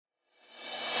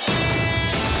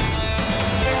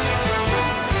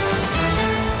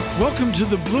Welcome to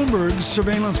the Bloomberg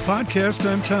Surveillance Podcast.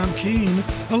 I'm Tom Keene,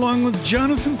 along with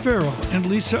Jonathan Farrell and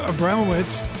Lisa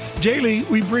Abramowitz. Daily,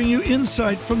 we bring you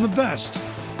insight from the best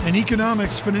in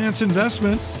economics, finance,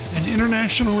 investment, and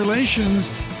international relations.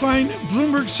 Find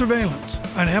Bloomberg Surveillance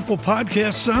on Apple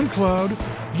Podcasts, SoundCloud,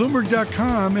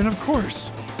 Bloomberg.com, and of course,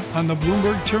 on the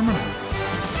Bloomberg Terminal.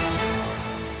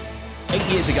 8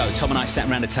 years ago, Tom and I sat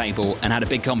around a table and had a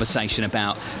big conversation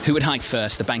about who would hike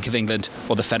first, the Bank of England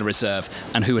or the Federal Reserve,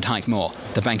 and who would hike more,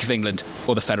 the Bank of England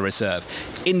or the Federal Reserve.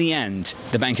 In the end,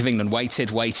 the Bank of England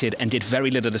waited, and did very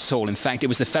little at all. In fact, it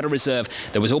was the Federal Reserve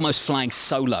that was almost flying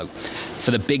solo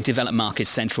for the big developed markets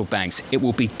central banks. It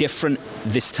will be different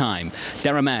this time.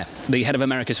 Maher, the head of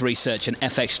America's research and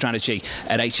FX strategy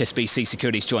at HSBC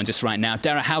Securities, joins us right now.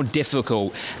 Dara, how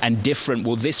difficult and different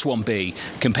will this one be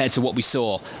compared to what we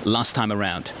saw last time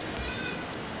around?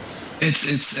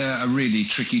 It's a really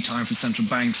tricky time for central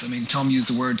banks. I mean, Tom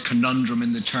used the word conundrum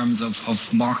in the terms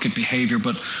of market behavior,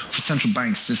 but for central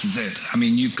banks, this is it. I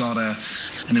mean, you've got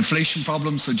an inflation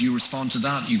problem, so do you respond to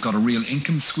that? You've got a real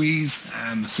income squeeze,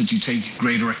 so do you take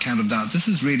greater account of that? This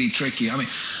is really tricky. I mean,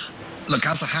 look,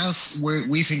 as a house,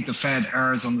 we think the Fed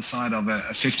errs on the side of a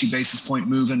 50 basis point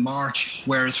move in March,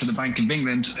 whereas for the Bank of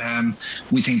England,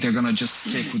 we think they're going to just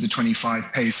stick with the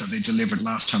 25 pace that they delivered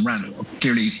last time round.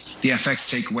 Clearly, the FX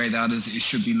takeaway that is it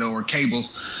should be lower cable,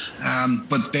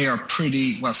 but they are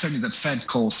pretty, well, certainly the Fed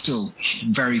call still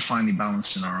very finely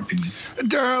balanced in our opinion.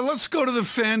 Dara, let's go to the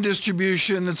fan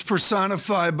distribution that's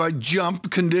personified by jump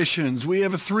conditions. We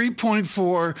have a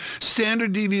 3.4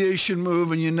 standard deviation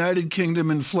move in United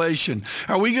Kingdom inflation.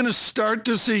 Are we going to start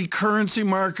to see currency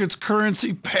markets,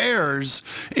 currency pairs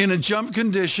in a jump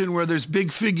condition where there's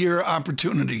big figure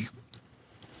opportunity?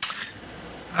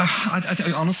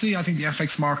 Honestly, I think the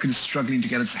FX market is struggling to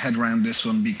get its head around this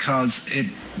one because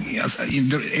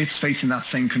it's facing that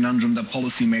same conundrum that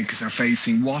policymakers are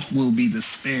facing. What will be the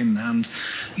spin? And,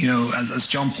 you know, as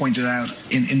John pointed out,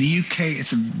 in the UK,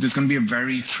 there's going to be a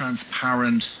very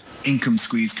transparent income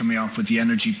squeeze coming up with the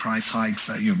energy price hikes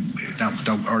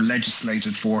that are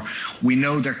legislated for. We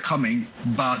know they're coming,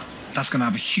 but that's going to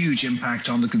have a huge impact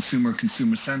on the consumer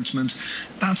sentiment.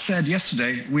 That said,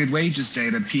 yesterday we had wages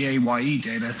data, PAYE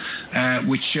data,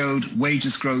 which showed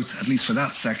wages growth, at least for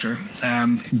that sector,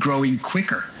 growing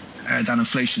quicker than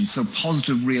inflation. So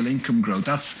positive real income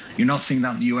growth. You're not seeing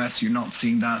that in the US, you're not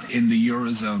seeing that in the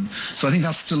Eurozone. So I think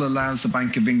that still allows the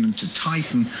Bank of England to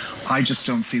tighten. I just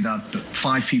don't see that. The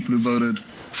 5 people who voted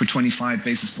for 25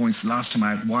 basis points the last time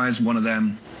out, why is one of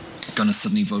them going to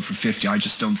suddenly vote for 50? I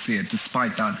just don't see it,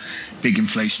 despite that big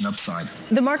inflation upside.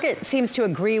 The market seems to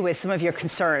agree with some of your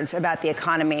concerns about the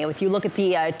economy. If you look at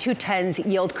the 2-10s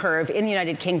yield curve in the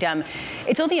United Kingdom,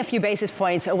 it's only a few basis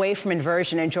points away from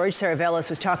inversion. And George Saravelis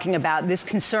was talking about this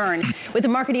concern with the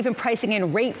market even pricing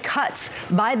in rate cuts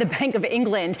by the Bank of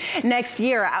England next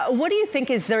year. What do you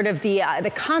think is sort of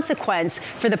the consequence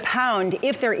for the pound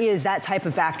if there is that type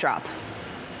of backdrop?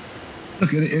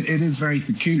 Look, it is very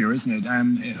peculiar, isn't it?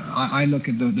 I look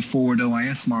at the forward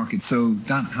OIS market, so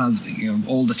that has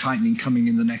all the tightening coming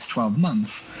in the next 12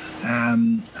 months,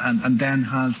 and then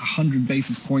has 100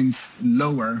 basis points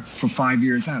lower for 5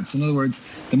 years out. So in other words,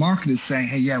 the market is saying,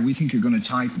 hey, yeah, we think you're going to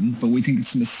tighten, but we think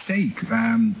it's a mistake,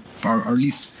 or at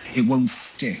least it won't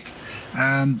stick.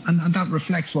 And that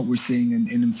reflects what we're seeing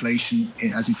in inflation,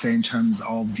 as you say, in terms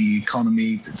of the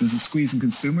economy. There's a squeeze on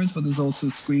consumers, but there's also a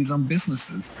squeeze on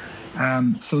businesses.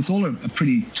 So it's all a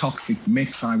pretty toxic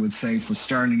mix, I would say, for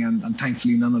sterling. And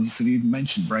thankfully, none of us have even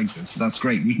mentioned Brexit. So that's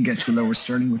great. We can get to a lower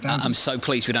sterling without I'm so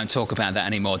pleased we don't talk about that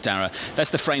anymore, Dara.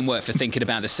 That's the framework for thinking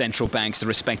about the central banks, the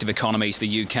respective economies,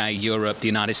 the UK, Europe, the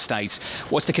United States.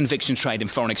 What's the conviction trade in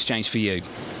foreign exchange for you?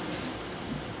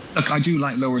 Look, I do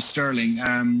like lower sterling.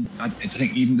 I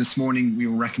think even this morning we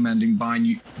were recommending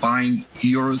buying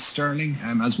euros sterling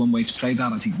as one way to play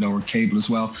that. I think lower cable as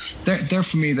well. They're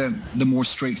for me the more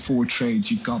straightforward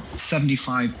trades. You've got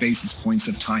 75 basis points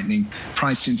of tightening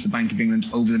priced into the Bank of England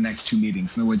over the next 2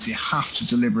 meetings. In other words, you have to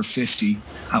deliver 50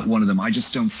 at one of them. I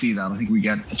just don't see that. I think we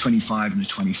get a 25 and a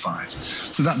 25.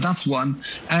 So that's one.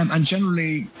 And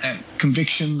generally,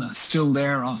 conviction still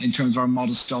there in terms of our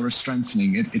modest dollar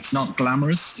strengthening. It's not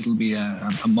glamorous. It'll be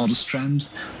a modest trend,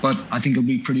 but I think it'll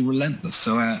be pretty relentless.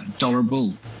 So dollar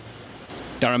bull.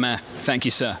 Dara Maher, thank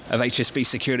you, sir, of HSBC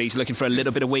Securities, looking for a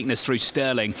little bit of weakness through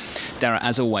sterling. Dara,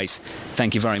 as always,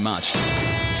 thank you very much.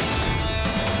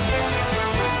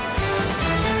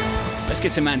 Let's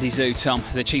get to Mandy Zhu, Tom,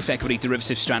 the Chief Equity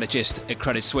Derivative Strategist at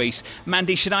Credit Suisse.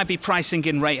 Mandy, should I be pricing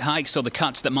in rate hikes or the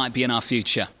cuts that might be in our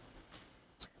future?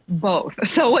 Both.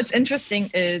 So what's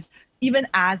interesting is even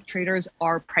as traders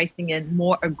are pricing in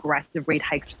more aggressive rate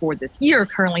hikes for this year,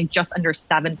 currently just under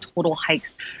 7 total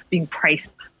hikes being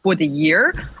priced for the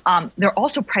year. They're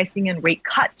also pricing in rate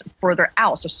cuts further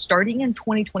out. So starting in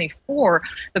 2024,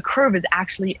 the curve is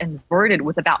actually inverted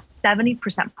with about 70%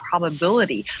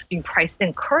 probability being priced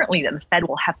in currently that the Fed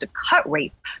will have to cut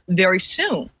rates very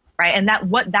soon. Right. And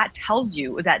what that tells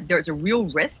you is that there's a real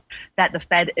risk that the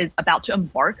Fed is about to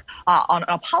embark on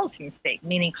a policy mistake,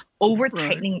 meaning over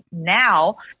tightening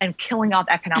now and killing off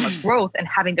economic growth and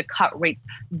having to cut rates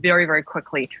very, very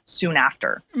quickly soon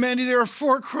after. Mandy, there are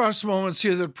 4 cross moments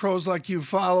here that pros like you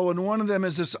follow, and one of them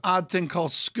is this odd thing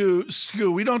called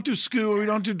SKU. We don't do SKU, we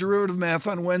don't do derivative math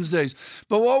on Wednesdays.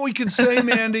 But what we can say,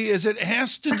 Mandy, is it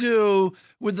has to do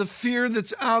with the fear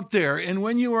that's out there. And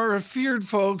when you are feared,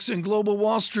 folks, in global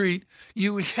Wall Street,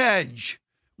 you hedge.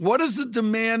 What is the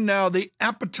demand now, the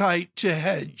appetite to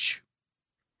hedge?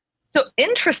 So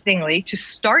interestingly, to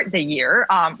start the year,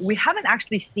 we haven't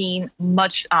actually seen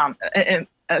much a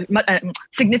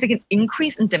significant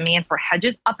increase in demand for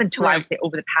hedges up until I would say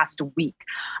over the past week.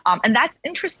 And that's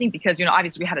interesting because,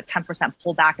 obviously we had a 10%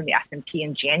 pullback in the S&P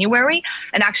in January,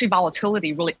 and actually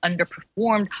volatility really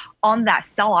underperformed on that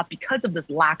sell-off because of this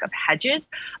lack of hedges.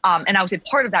 And I would say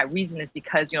part of that reason is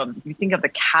because, if you think of the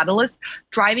catalyst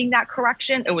driving that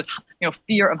correction, it was,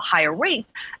 fear of higher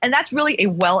rates. And that's really a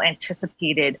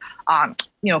well-anticipated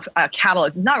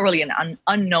catalyst. It's not really an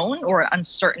unknown or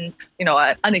uncertain,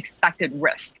 unexpected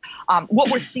risk.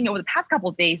 What we're seeing over the past couple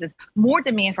of days is more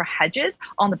demand for hedges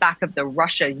on the back of the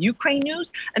Russia-Ukraine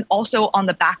news, and also on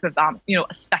the back of,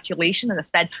 a speculation that the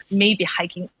Fed may be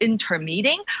hiking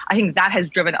intermeeting. I think that has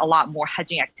driven a lot more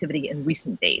hedging activity in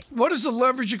recent days. What is the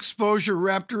leverage exposure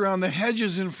wrapped around the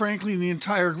hedges and, frankly, the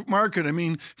entire market? I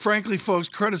mean, frankly, folks,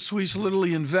 Credit Suisse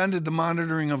literally invented the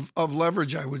monitoring of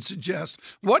leverage, I would suggest.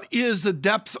 What is the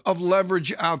depth of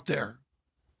leverage out there?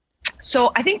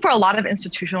 So I think for a lot of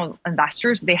institutional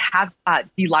investors, they have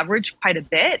deleveraged quite a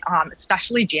bit.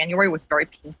 Especially January was very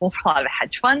painful for a lot of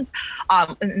hedge funds.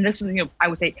 And this was, I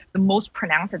would say, the most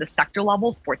pronounced at the sector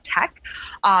level for tech.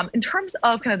 In terms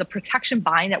of kind of the protection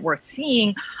buying that we're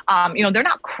seeing, they're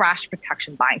not crash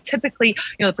protection buying. Typically,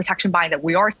 the protection buying that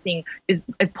we are seeing is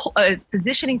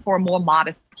positioning for a more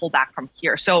modest pullback from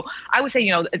here. So I would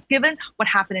say, given what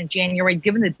happened in January,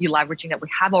 given the deleveraging that we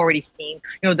have already seen,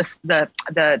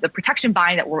 the protection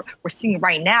buying that we're seeing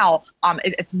right now,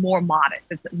 it's more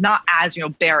modest. It's not as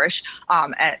bearish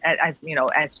as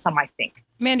some might think.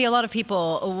 Mandy, a lot of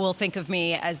people will think of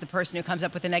me as the person who comes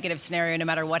up with a negative scenario no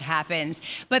matter what happens.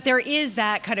 But there is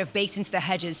that kind of baked into the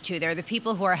hedges, too. There are the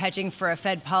people who are hedging for a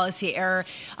Fed policy error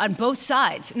on both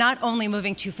sides, not only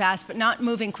moving too fast, but not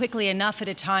moving quickly enough at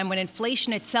a time when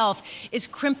inflation itself is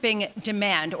crimping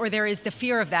demand, or there is the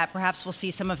fear of that. Perhaps we'll see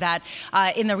some of that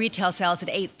in the retail sales at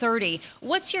 8:30.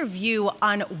 What's your view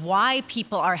on why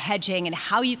people are hedging and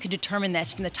how you can determine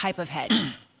this from the type of hedge?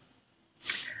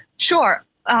 Sure.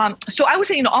 So I would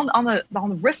say, on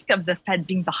the risk of the Fed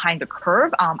being behind the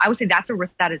curve, I would say that's a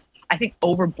risk that is, I think,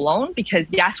 overblown because,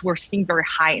 yes, we're seeing very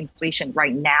high inflation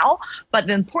right now. But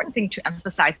the important thing to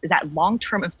emphasize is that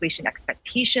long-term inflation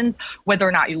expectations, whether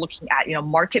or not you're looking at,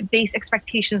 market-based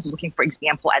expectations, looking, for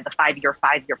example, at the five-year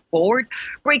forward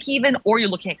break even, or you're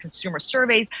looking at consumer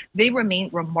surveys, they remain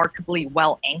remarkably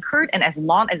well anchored. And as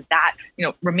long as that,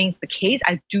 remains the case,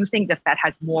 I do think the Fed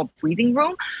has more breathing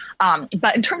room.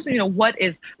 But in terms of,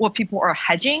 what people are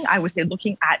hedging, I would say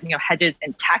looking at, hedges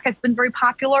in tech has been very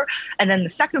popular. And then the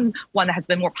second one that has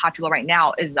been more popular right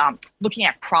now is looking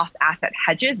at cross-asset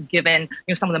hedges, given,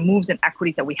 some of the moves in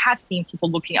equities that we have seen,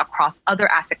 people looking across other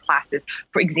asset classes,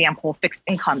 for example, fixed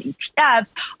income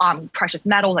ETFs, precious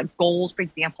metals like gold, for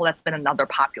example, that's been another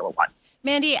popular one.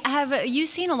 Mandy, have you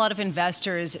seen a lot of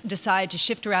investors decide to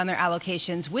shift around their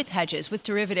allocations with hedges, with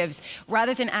derivatives,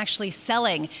 rather than actually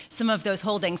selling some of those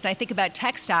holdings? And I think about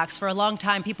tech stocks. For a long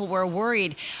time, people were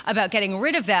worried about getting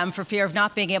rid of them for fear of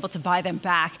not being able to buy them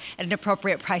back at an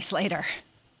appropriate price later.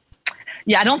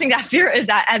 Yeah, I don't think that fear is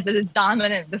as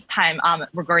dominant this time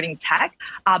regarding tech.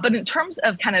 But in terms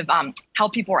of kind of how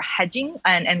people are hedging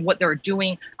and what they're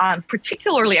doing,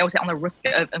 particularly, I would say, on the risk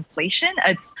of inflation,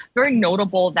 it's very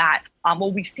notable that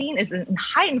what we've seen is in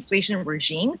high inflation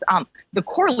regimes, the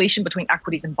correlation between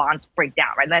equities and bonds break down,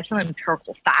 right? That's an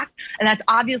empirical fact. And that's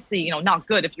obviously, not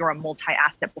good if you're a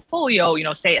multi-asset portfolio,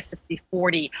 say a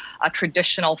 60-40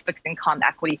 traditional fixed income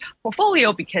equity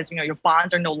portfolio, because, your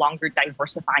bonds are no longer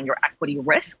diversifying your equity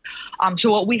risk.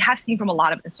 So what we have seen from a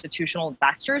lot of institutional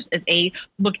investors is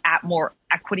look at more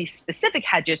equity-specific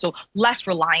hedges, so less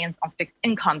reliance on fixed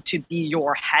income to be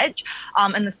your hedge.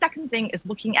 And the second thing is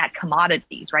looking at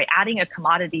commodities, right? Adding a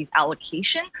commodities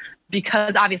allocation,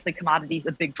 because obviously commodities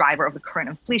a big driver of the current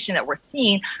inflation that we're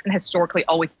seeing, and historically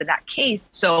always been that case.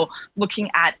 So looking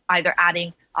at either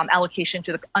adding allocation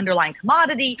to the underlying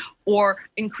commodity or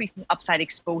increasing upside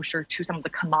exposure to some of the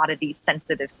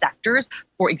commodity-sensitive sectors,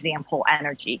 for example,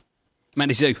 energy.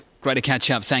 Mandy Zhu, great to catch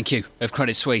up. Thank you, of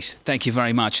Credit Suisse. Thank you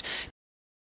very much.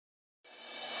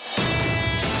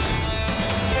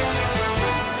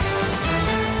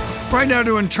 Right now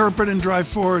to interpret and drive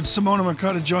forward, Simona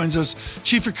Makata joins us,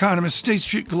 Chief Economist, State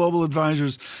Street Global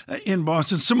Advisors in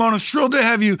Boston. Simona, thrilled to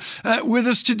have you with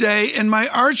us today. And my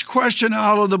arch question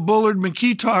out of the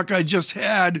Bullard-McKee talk I just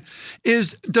had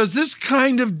is, does this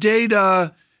kind of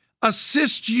data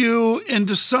assist you in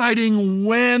deciding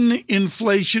when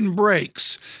inflation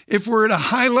breaks? If we're at a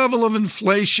high level of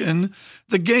inflation,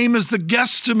 the game is the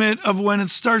guesstimate of when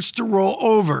it starts to roll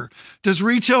over. Does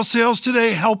retail sales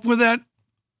today help with that?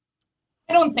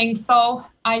 I don't think so.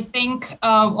 I think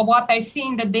what I see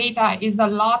in the data is a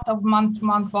lot of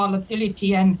month-to-month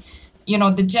volatility. And,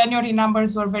 the January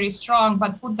numbers were very strong,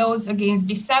 but put those against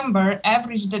December,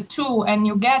 average the two, and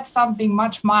you get something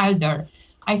much milder.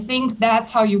 I think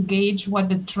that's how you gauge what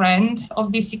the trend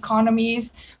of this economy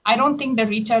is. I don't think the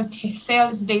retail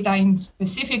sales data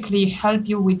specifically help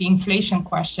you with the inflation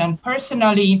question.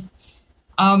 Personally,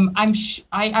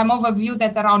 I'm of a view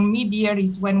that around mid-year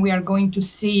is when we are going to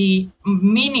see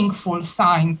meaningful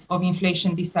signs of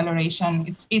inflation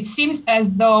deceleration. It seems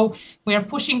as though we are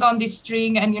pushing on this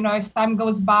string, and as time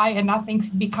goes by and nothing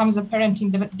becomes apparent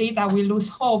in the data, we lose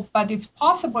hope. But it's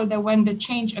possible that when the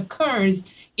change occurs,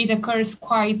 it occurs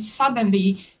quite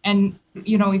suddenly, and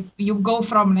if you go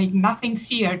from like nothing's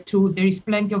here to there is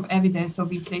plenty of evidence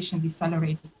of inflation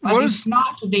decelerating. But it's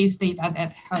not today's data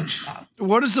that helps that.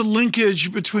 What is the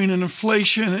linkage between an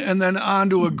inflation and then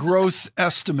onto a growth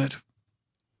estimate?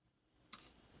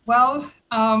 Well,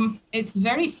 it's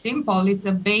very simple. It's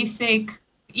a basic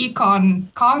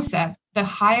econ concept. The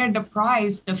higher the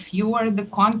price, the fewer the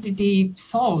quantity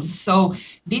sold. So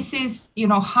this is,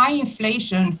 high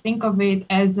inflation. Think of it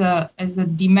as a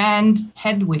demand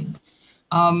headwind.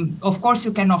 Of course,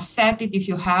 you can offset it if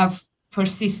you have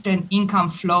persistent income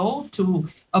flow to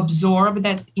absorb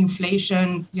that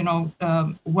inflation,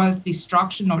 wealth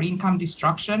destruction or income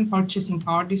destruction, purchasing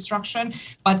power destruction.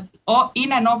 But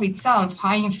in and of itself,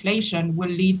 high inflation will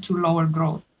lead to lower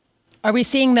growth. Are we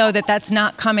seeing, though, that that's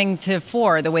not coming to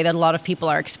fore the way that a lot of people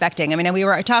are expecting? I mean, we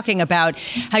were talking about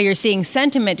how you're seeing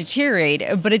sentiment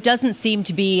deteriorate, but it doesn't seem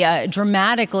to be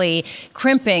dramatically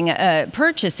crimping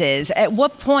purchases. At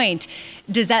what point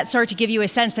does that start to give you a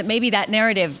sense that maybe that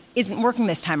narrative isn't working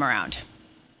this time around?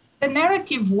 The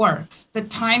narrative works. The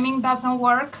timing doesn't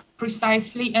work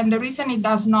precisely. And the reason it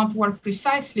does not work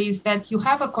precisely is that you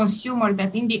have a consumer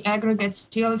that in the aggregate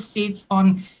still sits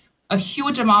on a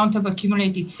huge amount of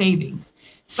accumulated savings.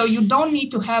 So you don't need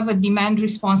to have a demand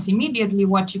response immediately.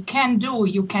 What you can do,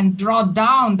 you can draw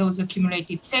down those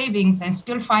accumulated savings and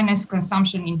still finance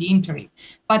consumption in the interim.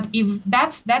 But if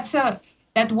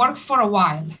that works for a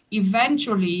while,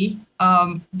 eventually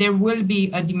there will be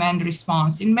a demand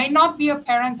response. It may not be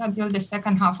apparent until the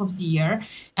second half of the year.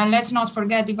 And let's not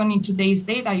forget, even in today's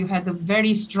data, you had a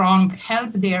very strong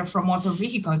help there from motor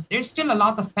vehicles. There's still a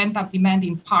lot of pent-up demand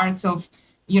in parts of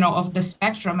the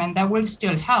spectrum, and that will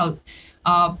still help.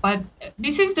 But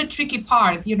this is the tricky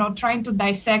part, trying to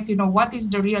dissect, what is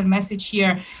the real message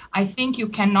here. I think you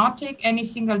cannot take any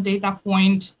single data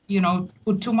point,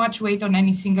 put too much weight on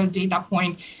any single data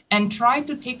point, and try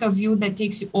to take a view that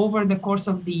takes you over the course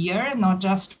of the year, not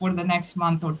just for the next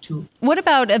month or two. What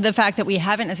about the fact that we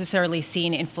haven't necessarily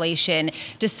seen inflation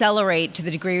decelerate to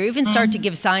the degree or even start to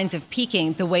give signs of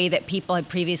peaking the way that people had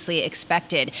previously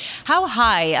expected? How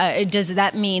high does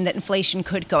that mean that inflation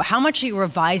could go? How much are you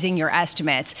revising your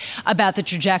estimates about the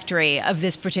trajectory of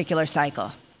this particular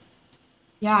cycle?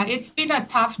 Yeah, it's been a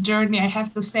tough journey, I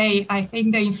have to say. I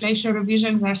think the inflation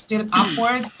revisions are still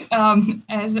upwards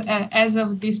as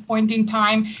of this point in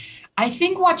time. I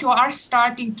think what you are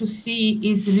starting to see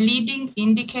is leading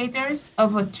indicators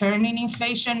of a turn in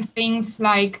inflation, things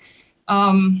like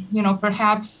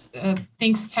perhaps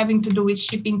things having to do with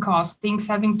shipping costs, things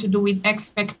having to do with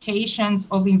expectations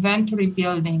of inventory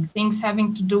building, things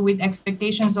having to do with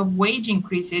expectations of wage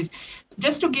increases.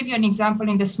 Just to give you an example,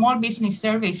 in the small business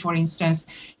survey, for instance,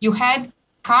 you had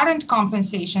current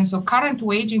compensation, so current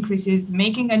wage increases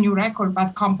making a new record,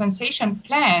 but compensation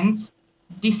plans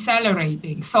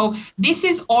decelerating. So this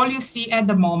is all you see at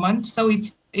the moment. So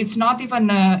it's it's not even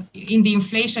in the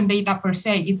inflation data per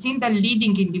se. It's in the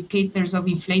leading indicators of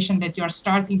inflation that you are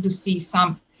starting to see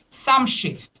some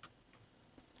shift.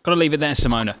 Got to leave it there,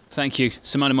 Simona. Thank you.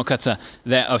 Simona Mokata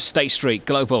there of State Street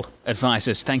Global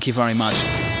Advisors. Thank you very much.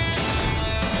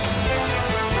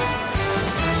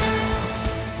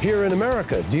 Here in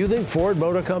America, do you think Ford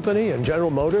Motor Company and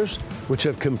General Motors, which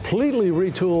have completely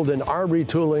retooled and are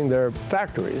retooling their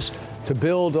factories to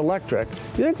build electric, do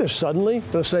you think they're suddenly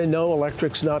going to say, no,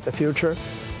 electric's not the future?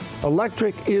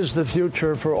 Electric is the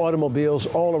future for automobiles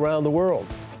all around the world.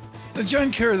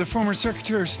 John Kerry, the former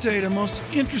Secretary of State, a most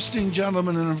interesting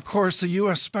gentleman, and of course, the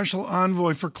U.S. Special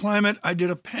Envoy for Climate. I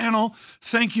did a panel,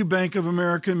 thank you, Bank of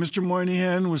America, Mr.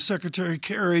 Moynihan, with Secretary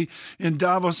Kerry in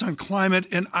Davos on climate,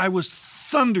 and I was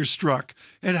thunderstruck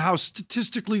at how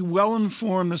statistically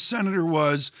well-informed the senator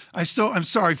was. I'm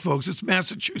sorry, folks, it's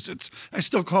Massachusetts. I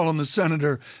still call him the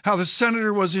senator. How the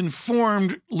senator was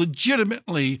informed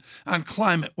legitimately on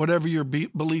climate, whatever your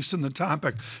beliefs in the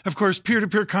topic. Of course,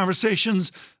 peer-to-peer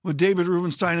conversations with David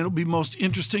Rubenstein, it'll be most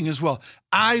interesting as well.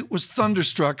 I was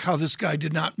thunderstruck how this guy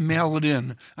did not mail it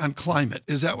in on climate.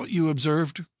 Is that what you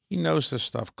observed? He knows this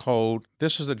stuff cold.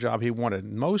 This is the job he wanted.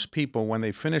 Most people, when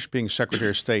they finish being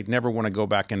Secretary of State, never want to go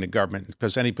back into government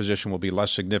because any position will be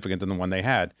less significant than the one they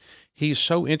had. He's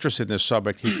so interested in this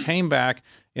subject. He came back,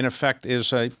 in effect,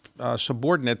 is a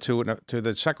subordinate to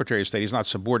the Secretary of State. He's not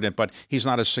subordinate, but he's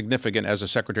not as significant as the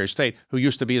Secretary of State, who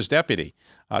used to be his deputy.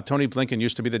 Tony Blinken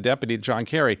used to be the deputy to John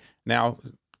Kerry. Now,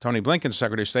 Tony Blinken's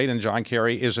Secretary of State, and John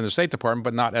Kerry is in the State Department,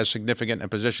 but not as significant a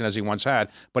position as he once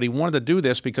had. But he wanted to do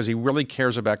this because he really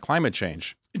cares about climate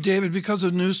change. David, because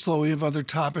of news flow, we have other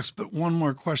topics, but one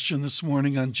more question this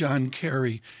morning on John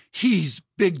Kerry. He's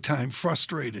big time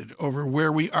frustrated over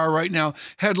where we are right now.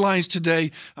 Headlines today,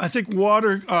 I think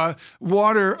water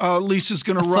lease is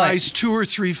going to rise 2 or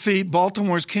 3 feet.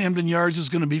 Baltimore's Camden Yards is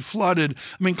going to be flooded.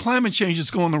 I mean, climate change is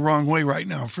going the wrong way right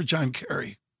now for John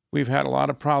Kerry. We've had a lot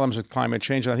of problems with climate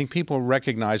change, and I think people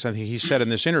recognize, I think he said in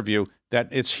this interview, that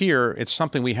it's here, it's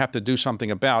something we have to do something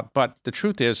about. But the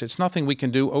truth is, it's nothing we can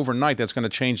do overnight that's going to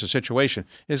change the situation.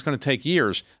 It's going to take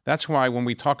years. That's why when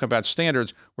we talk about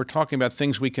standards, we're talking about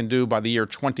things we can do by the year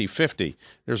 2050.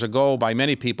 There's a goal by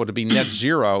many people to be net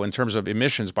zero in terms of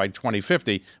emissions by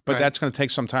 2050, but that's going to take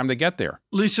some time to get there.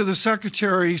 Lisa, the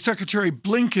Secretary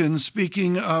Blinken,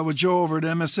 speaking with Joe over at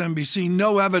MSNBC,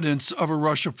 no evidence of a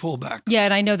Russia pullback. Yeah,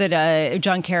 and I know that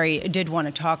John Kerry did want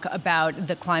to talk about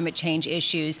the climate change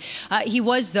issues. He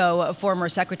was, though, a former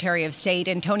Secretary of State,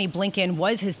 and Tony Blinken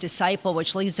was his disciple,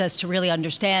 which leads us to really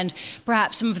understand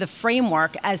perhaps some of the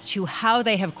framework as to how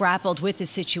they have grappled with the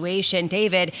situation.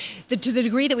 David, to the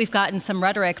degree that we've gotten some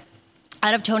rhetoric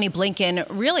out of Tony Blinken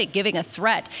really giving a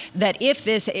threat that if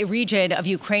this region of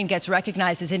Ukraine gets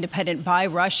recognized as independent by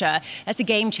Russia, that's a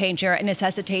game changer and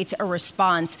necessitates a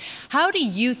response. How do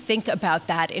you think about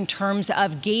that in terms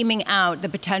of gaming out the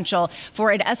potential for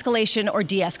an escalation or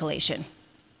de-escalation?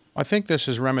 I think this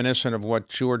is reminiscent of what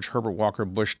George Herbert Walker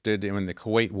Bush did in the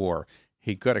Kuwait War.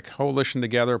 He got a coalition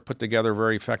together, put together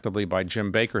very effectively by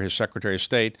Jim Baker, his Secretary of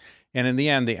State. And in the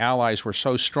end, the Allies were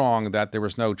so strong that there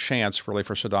was no chance really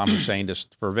for Saddam Hussein to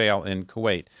prevail in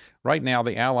Kuwait. Right now,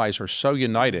 the Allies are so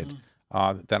united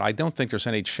that I don't think there's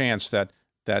any chance that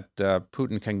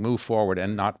Putin can move forward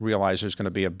and not realize there's going to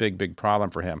be a big, big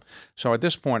problem for him. So at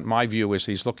this point, my view is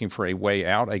he's looking for a way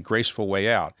out, a graceful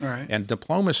way out. Right. And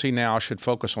diplomacy now should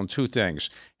focus on 2 things.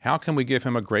 How can we give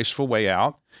him a graceful way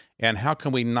out? And how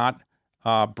can we not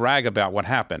brag about what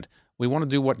happened? We want to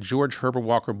do what George Herbert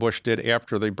Walker Bush did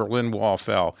after the Berlin Wall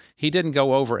fell. He didn't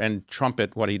go over and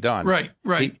trumpet what he'd done.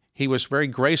 Right. He was very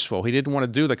graceful. He didn't want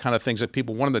to do the kind of things that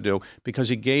people wanted to do because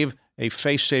he gave a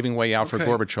face-saving way out for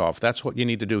Gorbachev. That's what you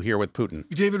need to do here with Putin.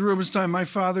 David Rubenstein, my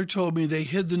father told me they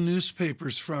hid the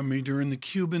newspapers from me during the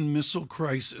Cuban Missile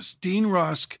Crisis. Dean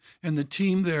Rusk and the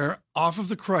team there, off of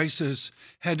the crisis,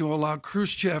 had to allow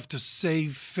Khrushchev to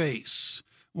save face.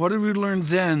 What did we learn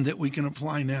then that we can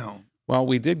apply now? Well,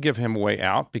 we did give him a way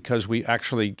out because we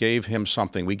actually gave him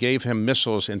something. We gave him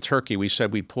missiles in Turkey. We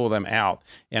said we'd pull them out,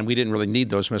 and we didn't really need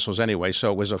those missiles anyway,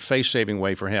 so it was a face-saving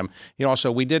way for him.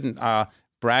 We didn't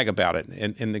brag about it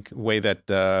in the way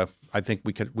that I think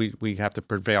we have to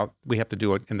prevail. We have to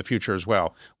do it in the future as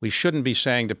well. We shouldn't be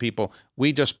saying to people,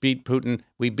 we just beat Putin,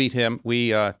 we beat him,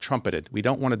 we trumpeted. We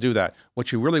don't want to do that.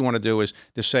 What you really want to do is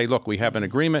to say, look, we have an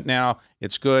agreement now,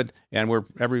 it's good, and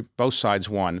both sides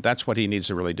won. That's what he needs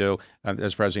to really do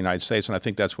as President of the United States, and I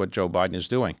think that's what Joe Biden is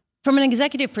doing. From an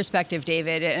executive perspective,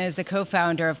 David, and as the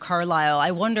co-founder of Carlyle,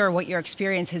 I wonder what your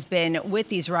experience has been with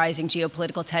these rising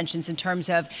geopolitical tensions in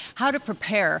terms of how to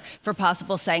prepare for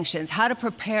possible sanctions, how to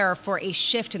prepare for a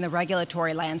shift in the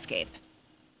regulatory landscape.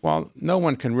 Well, no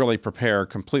one can really prepare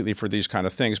completely for these kind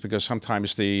of things because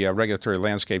sometimes the regulatory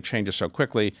landscape changes so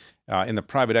quickly. In the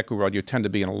private equity world, you tend to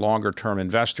be a longer-term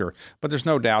investor. But there's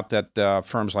no doubt that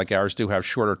firms like ours do have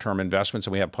shorter-term investments,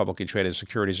 and we have publicly traded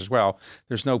securities as well.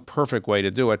 There's no perfect way to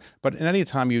do it. But any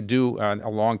time you do a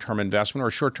long-term investment or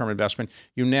a short-term investment,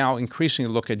 you now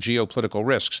increasingly look at geopolitical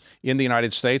risks in the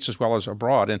United States as well as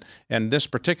abroad. And this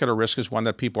particular risk is one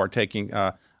that people are taking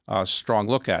a strong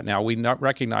look at. Now, we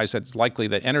recognize that it's likely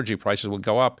that energy prices will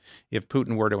go up if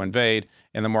Putin were to invade,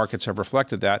 and the markets have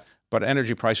reflected that. But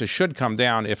energy prices should come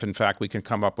down if, in fact, we can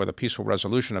come up with a peaceful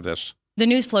resolution of this. The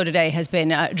news flow today has been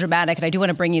dramatic, and I do want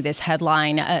to bring you this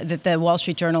headline that the Wall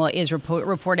Street Journal is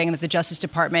reporting that the Justice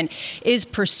Department is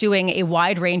pursuing a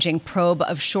wide-ranging probe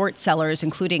of short sellers,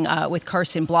 including with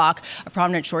Carson Block, a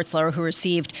prominent short seller who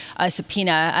received a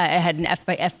subpoena, had an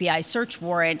FBI search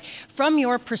warrant. From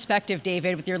your perspective,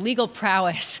 David, with your legal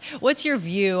prowess, what's your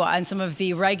view on some of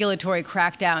the regulatory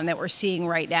crackdown that we're seeing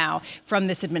right now from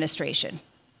this administration?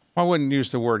 I wouldn't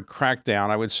use the word crackdown.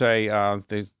 I would say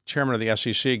the chairman of the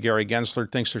SEC, Gary Gensler,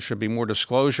 thinks there should be more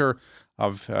disclosure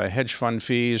of hedge fund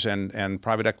fees and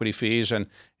private equity fees, and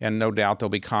no doubt there'll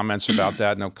be comments about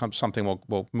that, and something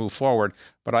will move forward.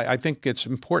 But I think it's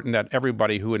important that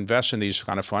everybody who invests in these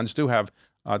kind of funds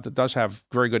does have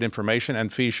very good information,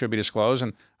 and fees should be disclosed,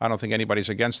 and I don't think anybody's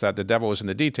against that. The devil is in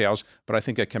the details, but I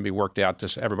think it can be worked out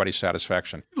to everybody's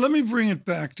satisfaction. Let me bring it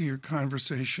back to your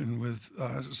conversation with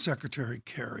Secretary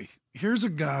Kerry. Here's a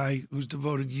guy who's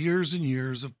devoted years and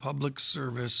years of public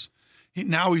service.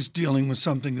 Now he's dealing with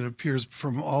something that appears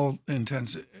from all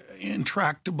intents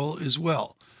intractable as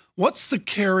well. What's the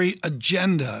Kerry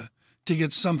agenda to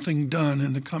get something done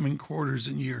in the coming quarters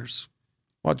and years?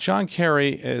 Well, John Kerry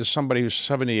is somebody who's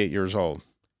 78 years old.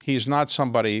 He's not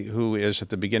somebody who is at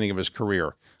the beginning of his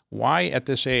career. Why at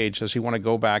this age does he want to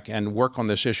go back and work on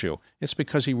this issue? It's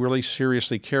because he really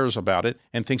seriously cares about it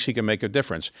and thinks he can make a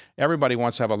difference. Everybody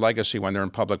wants to have a legacy when they're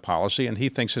in public policy, and he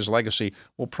thinks his legacy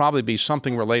will probably be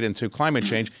something related to climate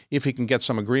change if he can get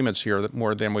some agreements here that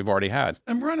more than we've already had.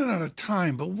 I'm running out of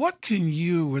time, but what can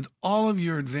you, with all of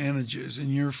your advantages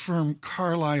and your firm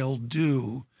Carlyle,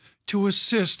 do to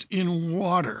assist in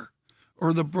water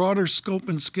or the broader scope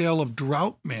and scale of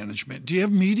drought management? Do you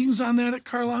have meetings on that at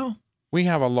Carlyle? We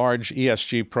have a large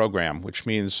ESG program, which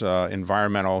means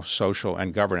environmental, social,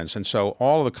 and governance. And so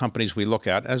all of the companies we look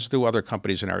at, as do other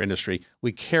companies in our industry,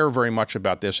 we care very much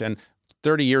about this. And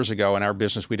 30 years ago in our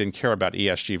business, we didn't care about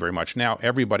ESG very much. Now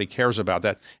everybody cares about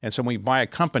that. And so when we buy a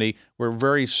company, we're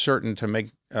very certain to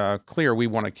make clear we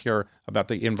want to care about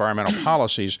the environmental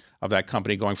policies of that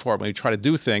company going forward. We try to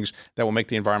do things that will make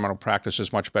the environmental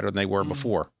practices much better than they were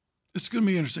before. It's going to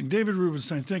be interesting. David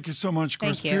Rubenstein, thank you so much. Of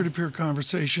course, Thank you. Peer-to-Peer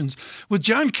Conversations with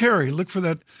John Kerry. Look for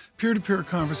that Peer-to-Peer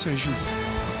Conversations.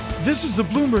 This is the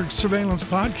Bloomberg Surveillance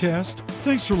Podcast.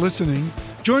 Thanks for listening.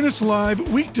 Join us live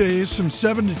weekdays from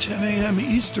 7 to 10 a.m.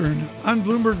 Eastern on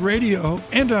Bloomberg Radio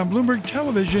and on Bloomberg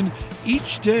Television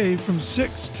each day from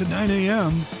 6 to 9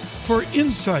 a.m. for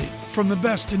insight from the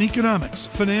best in economics,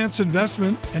 finance,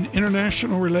 investment, and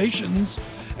international relations.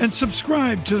 And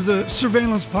subscribe to the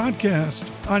Surveillance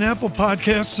Podcast on Apple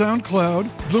Podcasts, SoundCloud,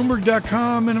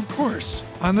 Bloomberg.com, and of course,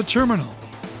 on the terminal.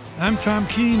 I'm Tom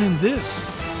Keene, and this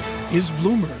is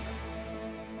Bloomberg.